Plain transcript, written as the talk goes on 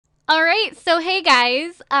Alright, so hey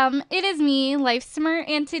guys, it is me, Lifesimmer,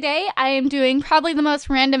 and today I am doing probably the most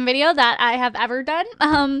random video that I have ever done.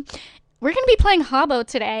 We're gonna be playing Habbo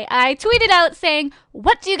today. I tweeted out saying,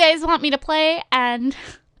 what do you guys want me to play? And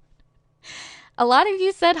a lot of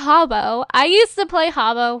you said Habbo. I used to play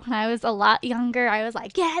Habbo when I was a lot younger. I was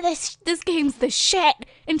like, yeah, this game's the shit,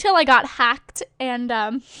 until I got hacked, and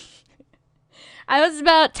I was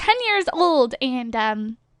about 10 years old, and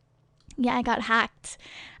yeah, I got hacked.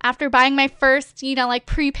 After buying my first,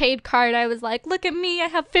 prepaid card, I was like, look at me, I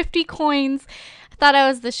have 50 coins. I thought I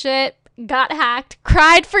was the shit, got hacked,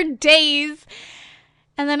 cried for days.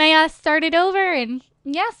 And then I started over, and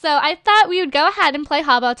yeah, so I thought we would go ahead and play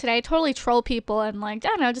Habbo today, totally troll people and I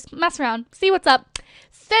don't know, just mess around, see what's up.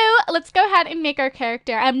 So let's go ahead and make our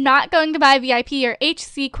character. I'm not going to buy VIP or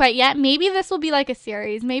HC quite yet. Maybe this will be like a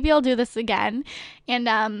series. Maybe I'll do this again.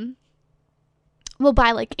 And we'll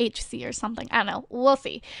buy like HC or something. I don't know. We'll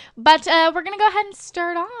see. But we're going to go ahead and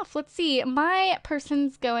start off. Let's see. My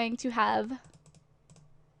person's going to have...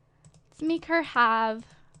 Let's make her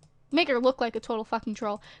look like a total fucking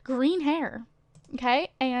troll. Green hair.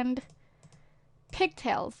 Okay? And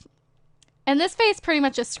pigtails. And this face pretty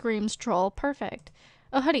much just screams troll. Perfect.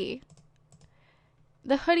 A hoodie.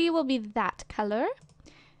 The hoodie will be that color.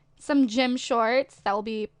 Some gym shorts. That will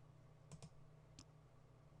be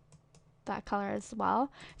that color as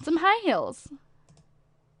well. Some high heels.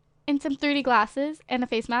 And some 3D glasses. And a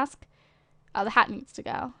face mask. Oh, the hat needs to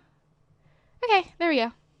go. Okay, there we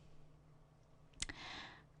go.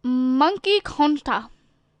 Monkey Conta.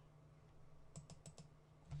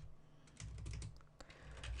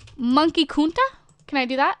 Monkey Kunta? Can I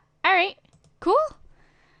do that? Alright, cool.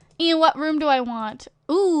 And what room do I want?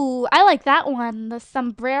 Ooh, I like that one. The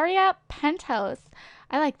Sombraria Penthouse.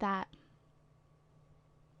 I like that.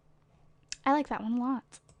 I like that one a lot.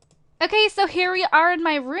 Okay, so here we are in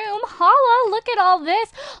my room. Holla, look at all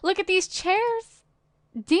this. Look at these chairs.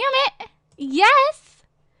 Damn it. Yes.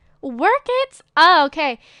 Work it. Oh,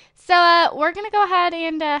 okay. So we're going to go ahead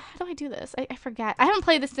and, how do I do this? I forget. I haven't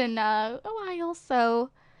played this in a while, so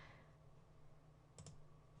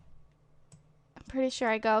I'm pretty sure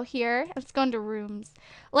I go here. Let's go into rooms.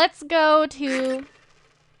 Let's go to, what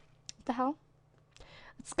the hell?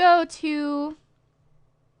 Let's go to...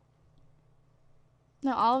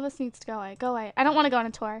 No, all of us needs to go away. Go away. I don't want to go on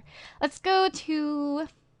a tour. Let's go to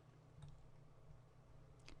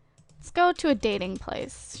a dating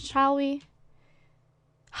place, shall we?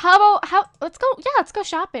 Let's go. Yeah, let's go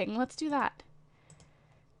shopping. Let's do that.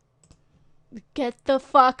 Get the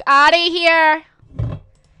fuck out of here.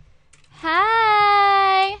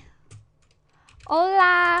 Hi.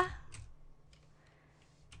 Hola.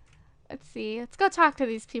 Let's see. Let's go talk to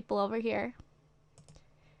these people over here.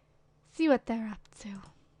 See what they're up to.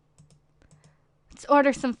 Let's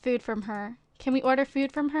order some food from her. Can we order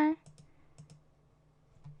food from her?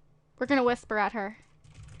 We're gonna whisper at her.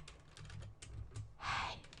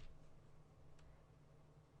 Hey.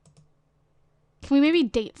 Can we maybe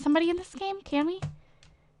date somebody in this game? Can we?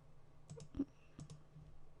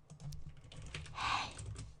 Hey.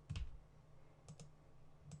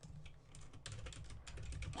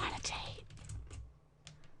 Want a date?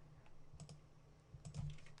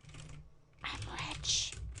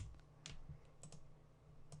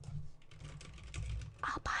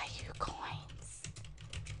 I'll buy you coins.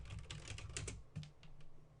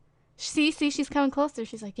 See, she's coming closer.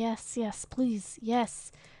 She's like, yes, yes, please,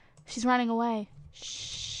 yes. She's running away.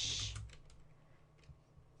 Shh.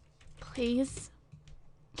 Please.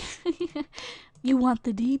 You want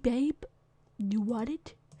the D, babe? You want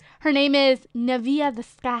it? Her name is Navia the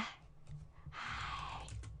Sky.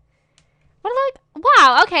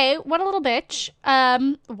 Wow, okay, what a little bitch.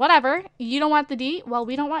 Whatever. You don't want the D? Well,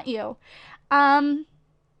 we don't want you.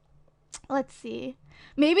 Let's see.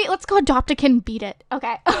 Maybe let's go adopt a kid and beat it.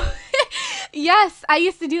 Okay. Yes, I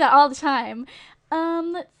used to do that all the time.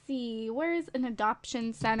 Let's see. Where's an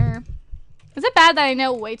adoption center? Is it bad that I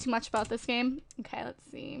know way too much about this game? Okay, let's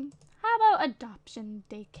see. How about adoption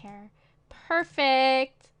daycare?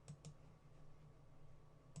 Perfect.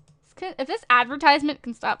 If this advertisement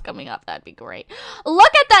can stop coming up, that'd be great.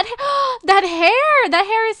 Look at that that hair. That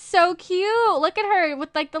hair is so cute. Look at her with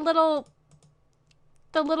like the little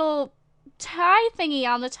tie thingy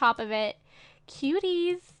on the top of it.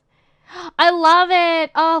 Cuties. I love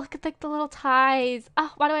it. Oh, look at like the little ties.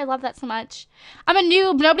 Oh, why do I love that so much? I'm a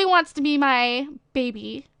noob. Nobody wants to be my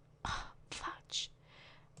baby. Oh, fudge.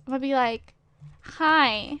 I'm gonna be like,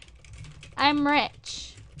 hi, I'm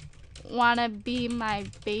rich. Wanna be my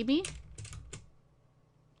baby?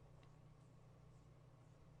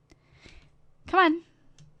 Come on.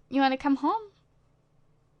 You wanna come home?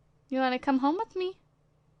 You want to come home with me?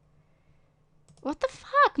 What the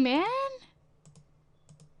fuck, man?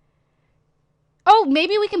 Oh,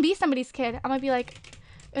 maybe we can be somebody's kid. I might be like,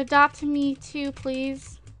 adopt me too,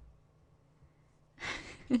 please.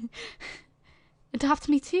 Adopt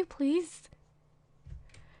me too, please.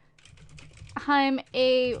 I'm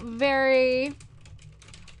a very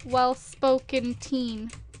well-spoken teen.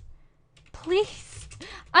 Please.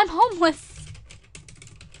 I'm homeless.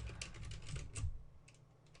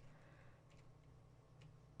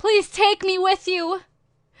 Please take me with you.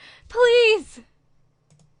 Please.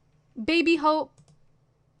 Baby Hope.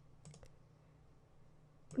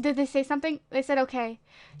 Did they say something? They said okay.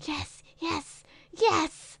 Yes, yes,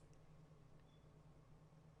 yes.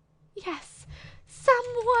 Yes.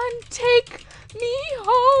 Someone take me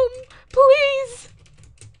home, please.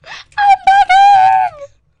 I'm begging.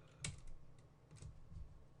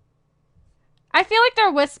 I feel like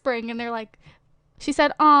they're whispering and they're like, she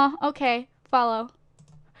said, "Aw, okay, follow."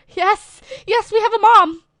 Yes, yes, we have a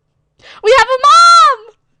mom. We have a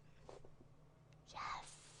mom.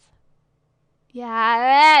 Yes.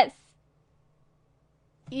 Yes.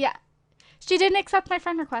 Yeah. She didn't accept my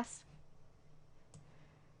friend request.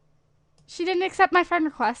 She didn't accept my friend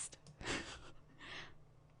request.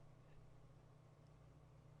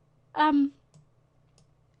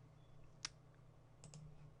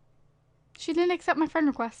 She didn't accept my friend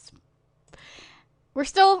request. We're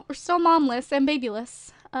still momless and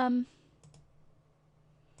babyless.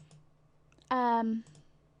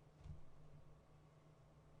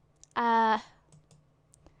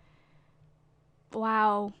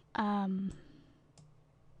 Wow.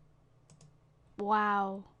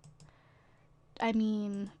 Wow. I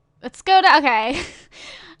mean, let's go to, okay.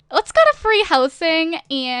 Let's go to free housing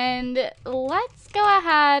and let's go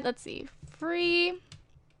ahead. Let's see. Free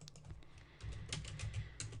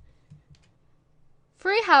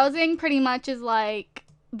housing pretty much is like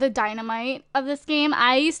the dynamite of this game.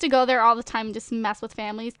 I used to go there all the time just mess with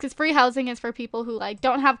families because free housing is for people who like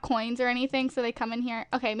don't have coins or anything, so they come in here.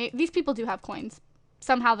 Okay, maybe these people do have coins.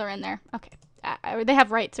 Somehow they're in there. Okay. Or they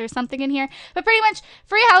have rights or something in here. But pretty much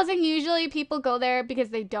free housing, usually people go there because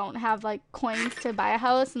they don't have like coins to buy a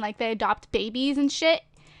house and like they adopt babies and shit.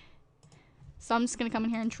 So I'm just gonna come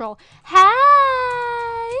in here and troll.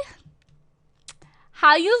 Hi!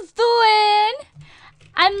 How you doing?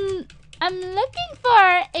 I'm looking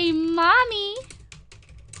for a mommy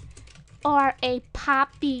or a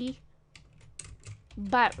poppy,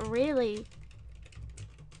 but really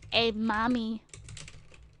a mommy.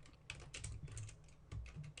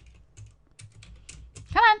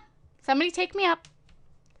 Come on, somebody take me up.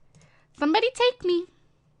 Somebody take me.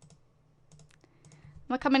 I'm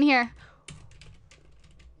gonna come in here.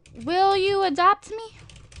 Will you adopt me?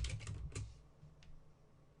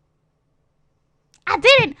 I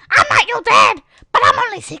didn't. I'm not your dad, but I'm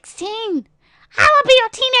only 16. I will be your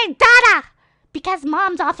teenage daughter because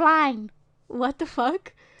mom's offline. What the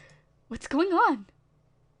fuck? What's going on?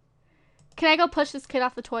 Can I go push this kid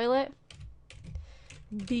off the toilet?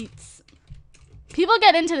 Beats. People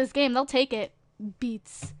get into this game, they'll take it.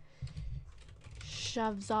 Beats.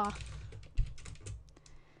 Shoves off.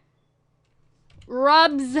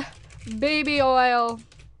 Rubs baby oil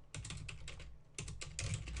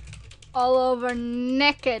all over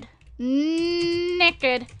naked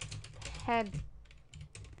head.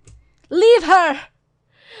 Leave her!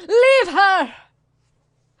 Leave her!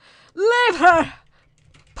 Leave her!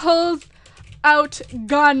 Pulls out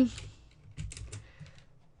gun.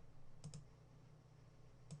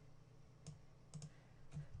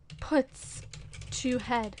 Puts to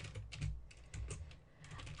head.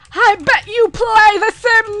 I bet you play The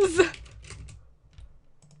Sims!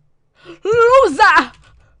 Loser!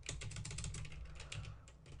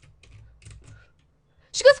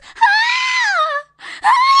 She goes, ah!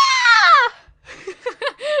 Ah!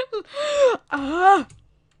 Ah!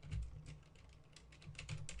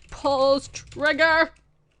 Pulls trigger.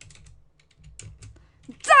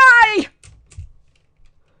 Die!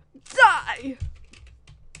 Die!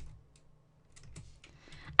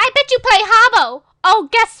 I bet you play Habbo. Oh,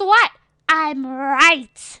 guess what? I'm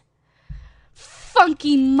right.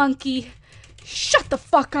 Funky monkey. Shut the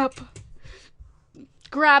fuck up.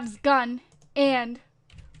 Grabs gun and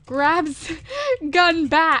grabs gun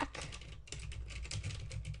back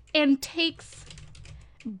and takes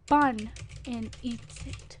bun and eats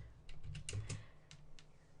it.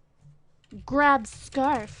 Grabs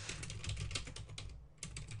scarf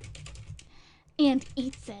and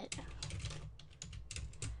eats it.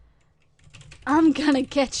 I'm gonna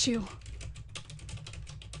get you.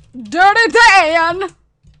 Dirty Dan!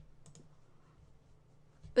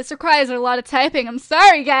 This requires a lot of typing. I'm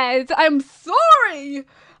sorry, guys. I'm sorry.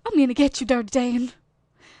 I'm gonna get you, Dark Dane.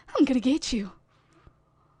 I'm gonna get you.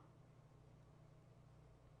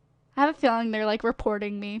 I have a feeling they're like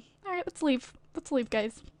reporting me. All right, let's leave. Let's leave,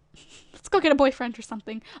 guys. Let's go get a boyfriend or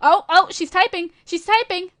something. Oh, she's typing. She's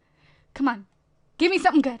typing. Come on. Give me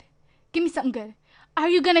something good. Give me something good. Are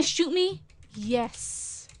you gonna shoot me? Yes.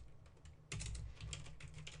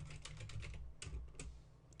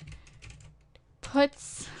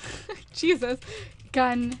 Puts Jesus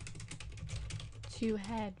gun to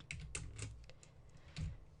head.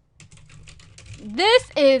 This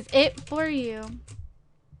is it for you,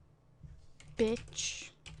 bitch.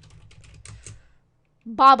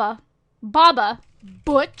 Baba,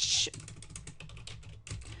 butch,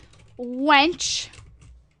 wench,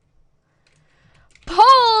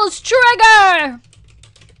 pulls trigger,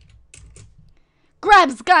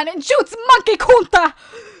 grabs gun and shoots monkey kunta.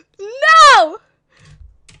 No!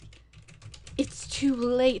 It's too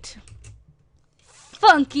late.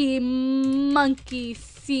 Funky monkey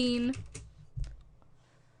scene.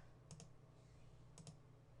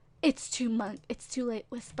 It's too late,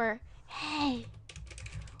 whisper. Hey,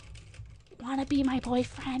 wanna be my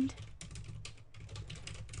boyfriend?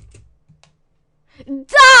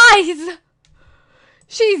 Dies!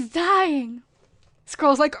 She's dying.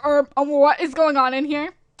 Scroll's like, what is going on in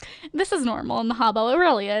here? This is normal in the Habbo. It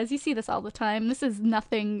really is. You see this all the time. This is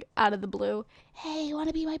nothing out of the blue. Hey, you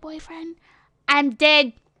wanna be my boyfriend? I'm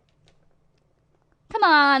dead. Come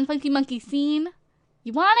on, funky monkey scene.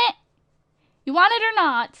 You want it? You want it or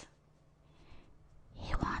not?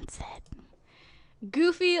 He wants it.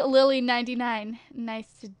 Goofy Lily 99.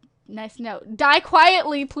 Nice note. Die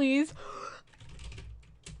quietly, please.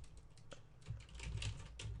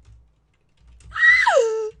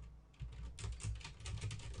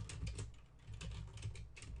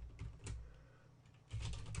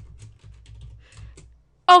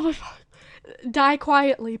 Oh my god. Die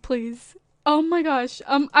quietly, please. Oh my gosh.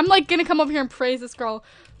 I'm like gonna come over here and praise this girl.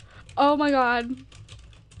 Oh my god.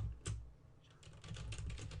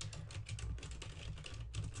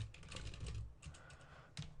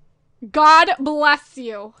 God bless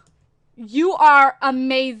you. You are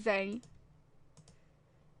amazing.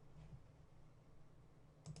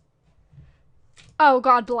 Oh,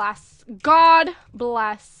 God bless. God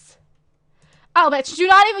bless. Oh, bitch, do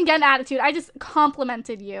not even get an attitude. I just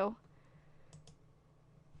complimented you.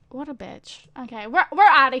 What a bitch. Okay, we're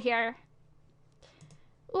out of here.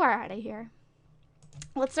 We're out of here.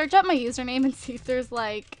 Let's search up my username and see if there's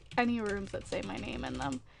like any rooms that say my name in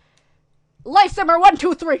them. Lifesimmer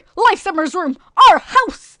 123. Lifesimmer's room. Our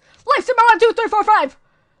house. Lifesimmer 1 2 3 4 5.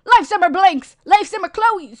 Lifesimmer blinks. Lifesimmer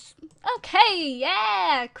Chloe's. Okay,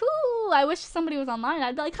 yeah, cool. I wish somebody was online.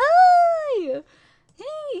 I'd be like, hi.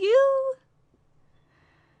 Hey, you.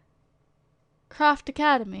 Craft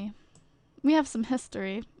Academy. We have some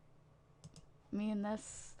history. Me in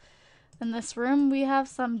this room, we have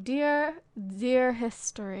some dear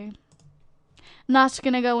history. Not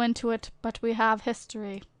gonna go into it, but we have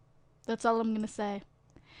history. That's all I'm gonna say.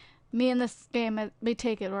 Me in this game, we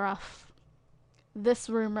take it rough. This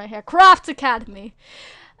room right here, Craft Academy.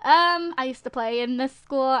 I used to play in this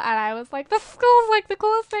school, and I was like, this school's like the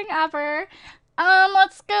coolest thing ever.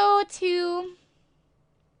 Let's go to.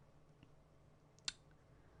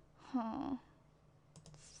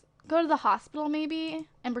 Go to the hospital maybe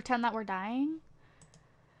and pretend that we're dying.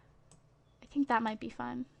 I think that might be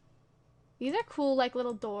fun. These are cool, like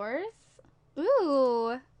little doors.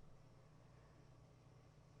 Ooh.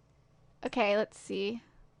 Okay, let's see.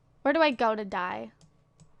 Where do I go to die?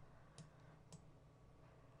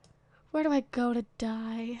 Where do I go to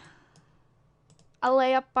die? I'll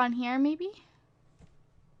lay up on here, maybe?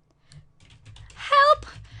 Help!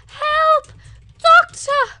 Help!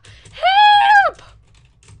 Doctor! Help!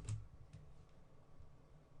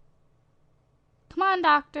 Come on,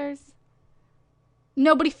 doctors.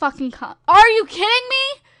 Nobody fucking come. Are you kidding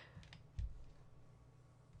me?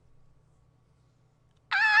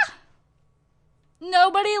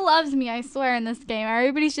 Nobody loves me, I swear, in this game.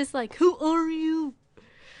 Everybody's just like, who are you?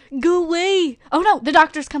 Go away. Oh no, the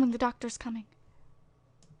doctor's coming. The doctor's coming.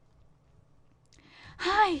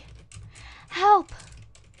 Hi. Help.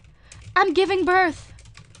 I'm giving birth.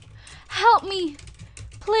 Help me.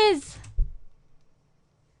 Please.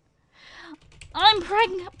 I'm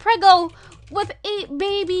preggo with 8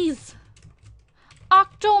 babies.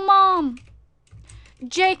 Octomom.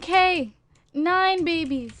 JK. 9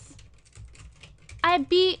 babies. I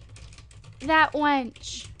beat that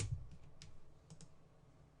wench.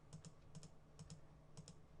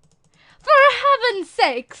 For heaven's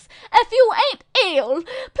sakes, if you ain't ill,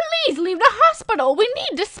 please leave the hospital. We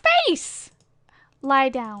need the space. Lie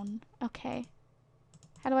down. Okay.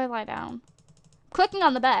 How do I lie down? Clicking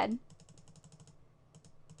on the bed.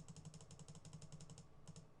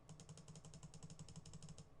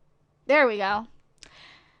 There we go.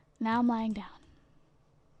 Now I'm lying down.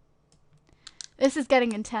 This is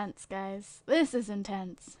getting intense, guys. This is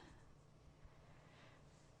intense.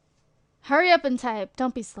 Hurry up and type.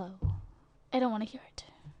 Don't be slow. I don't want to hear it.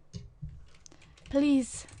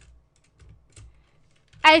 Please.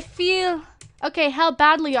 I feel... Okay, how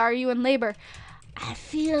badly are you in labor? I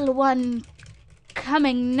feel one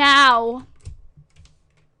coming now.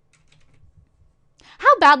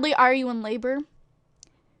 How badly are you in labor?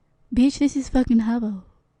 Bitch, this is fucking Habbo.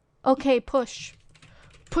 Okay, push.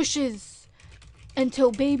 Pushes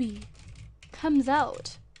until baby comes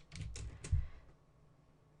out.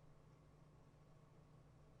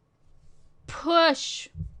 Push.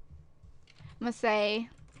 I'm gonna say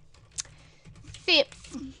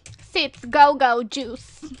sips go-go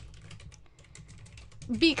juice.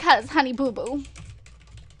 Because honey boo boo.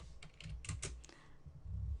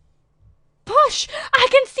 Push! I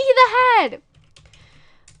can see the head!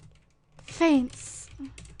 Faints.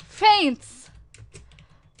 Faints.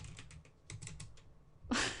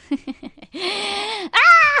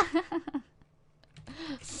 Ah!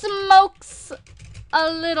 Smokes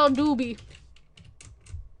a little doobie.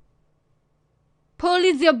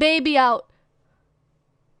 Pulls your baby out.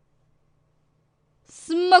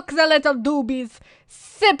 Smokes a little doobies.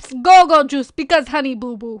 Sips go-go juice because honey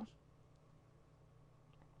boo boo.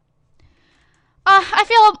 I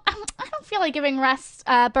don't feel like giving birth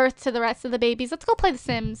to the rest of the babies. Let's go play The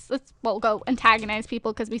Sims. We'll go antagonize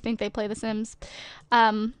people because we think they play The Sims.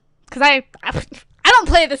 Because I don't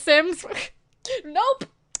play The Sims. Nope.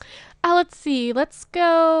 Let's see. Let's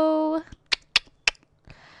go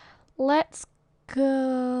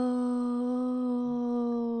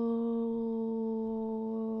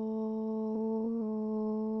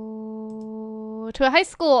to a high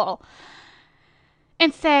school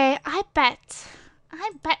and say, I bet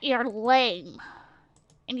you're lame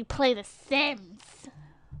and you play The Sims.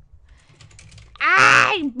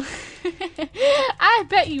 I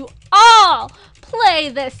bet you all play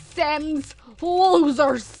The Sims.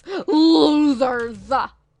 Losers. Losers.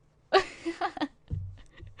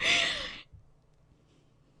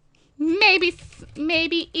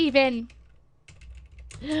 Maybe even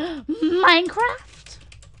Minecraft.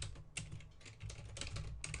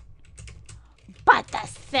 But The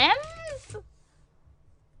Sims?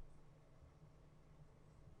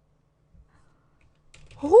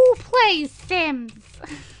 Who plays Sims?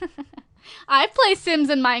 I play Sims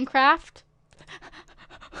in Minecraft.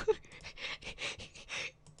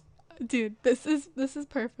 Dude, this is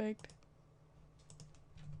perfect.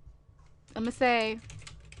 I'm gonna say,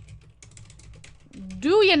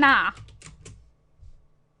 do ya nah?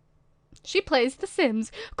 She plays The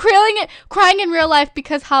Sims, crying in real life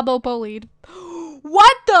because Habbo bullied.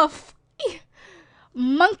 What the f?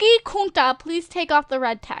 Monkey Kunta, please take off the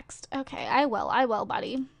red text. Okay, I will,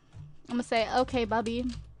 buddy. I'm gonna say, okay, bubby.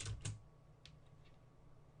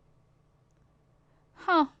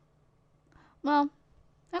 Huh. Well,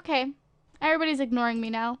 okay. Everybody's ignoring me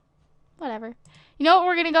now. Whatever. You know what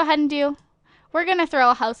we're gonna go ahead and do? We're gonna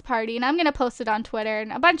throw a house party, and I'm gonna post it on Twitter,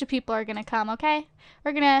 and a bunch of people are gonna come, okay?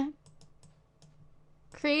 We're gonna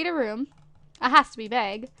create a room. It has to be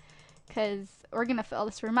big, because we're gonna fill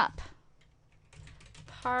this room up.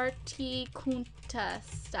 Party Kunta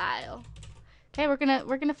style. Okay, we're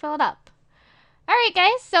gonna fill it up. Alright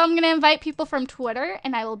guys, so I'm gonna invite people from Twitter,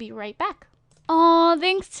 and I will be right back. Oh,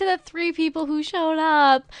 thanks to the 3 people who showed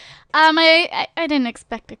up. I didn't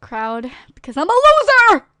expect a crowd because I'm a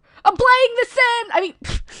loser. I'm playing The Sims. I mean,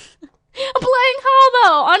 I'm playing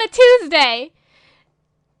Habbo on a Tuesday.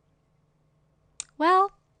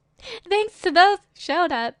 Well, thanks to those who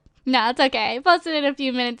showed up. No, it's okay. I posted it a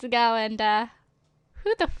few minutes ago, and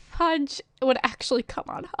who the fudge would actually come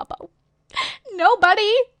on Habbo?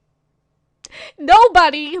 Nobody.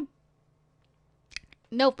 Nobody.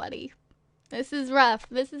 Nobody. This is rough.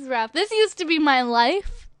 This is rough. This used to be my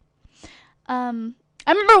life. I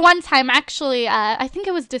remember one time, actually, I think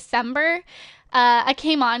it was December, I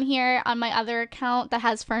came on here on my other account that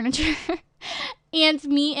has furniture, and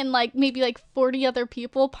me and maybe 40 other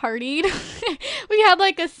people partied. We had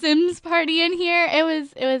a Sims party in here. It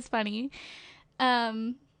was funny.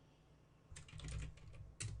 So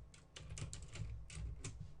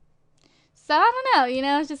I don't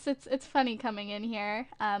know, it's funny coming in here.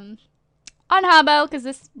 On Habbo, because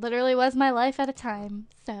this literally was my life at a time.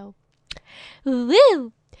 So,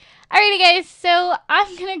 woo! Alrighty guys, so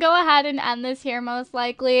I'm gonna go ahead and end this here most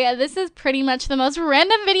likely. This is pretty much the most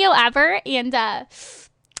random video ever, and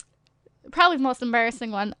probably the most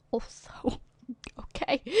embarrassing one also.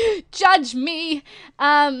 Okay, judge me.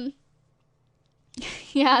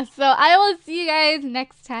 Yeah, so I will see you guys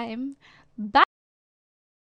next time. Bye.